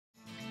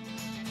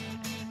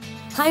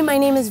Hi, my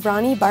name is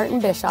Rhoni Barton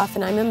Bischoff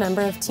and I'm a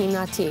member of Team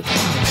Nautique.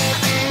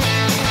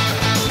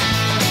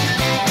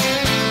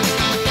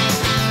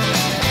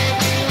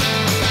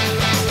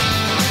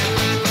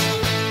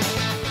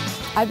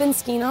 I've been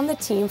skiing on the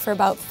team for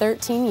about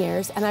 13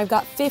 years and I've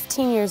got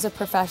 15 years of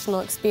professional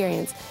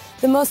experience.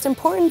 The most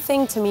important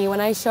thing to me when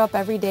I show up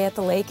every day at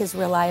the lake is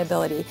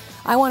reliability.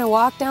 I want to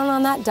walk down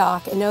on that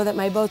dock and know that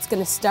my boat's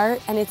going to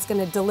start and it's going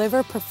to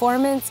deliver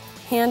performance,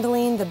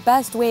 handling, the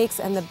best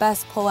wakes, and the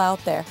best pull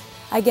out there.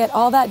 I get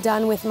all that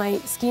done with my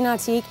Ski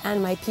Nautique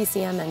and my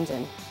PCM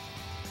engine.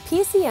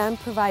 PCM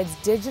provides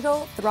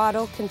digital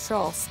throttle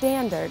control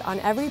standard on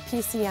every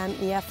PCM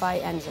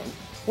EFI engine.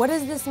 What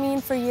does this mean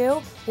for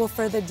you? Well,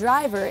 for the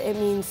driver, it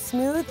means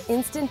smooth,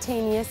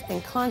 instantaneous,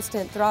 and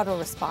constant throttle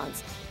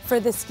response. For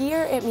the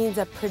skier, it means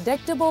a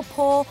predictable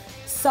pull,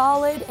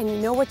 solid, and you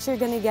know what you're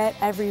going to get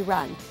every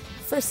run.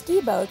 For ski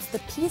boats, the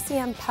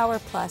PCM Power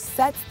Plus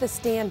sets the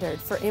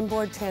standard for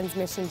inboard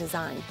transmission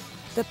design.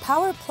 The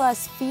Power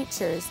Plus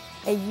features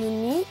a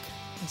unique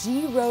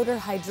G-rotor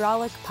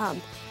hydraulic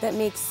pump that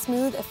makes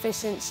smooth,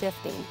 efficient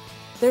shifting.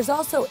 There's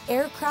also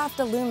aircraft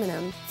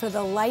aluminum for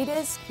the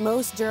lightest,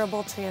 most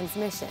durable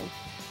transmission.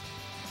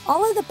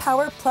 All of the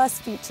Power Plus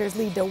features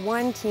lead to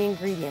one key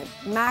ingredient: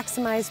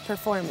 maximize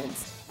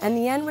performance. And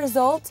the end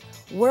result?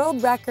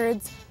 World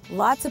records,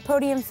 lots of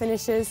podium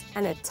finishes,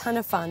 and a ton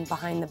of fun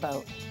behind the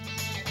boat.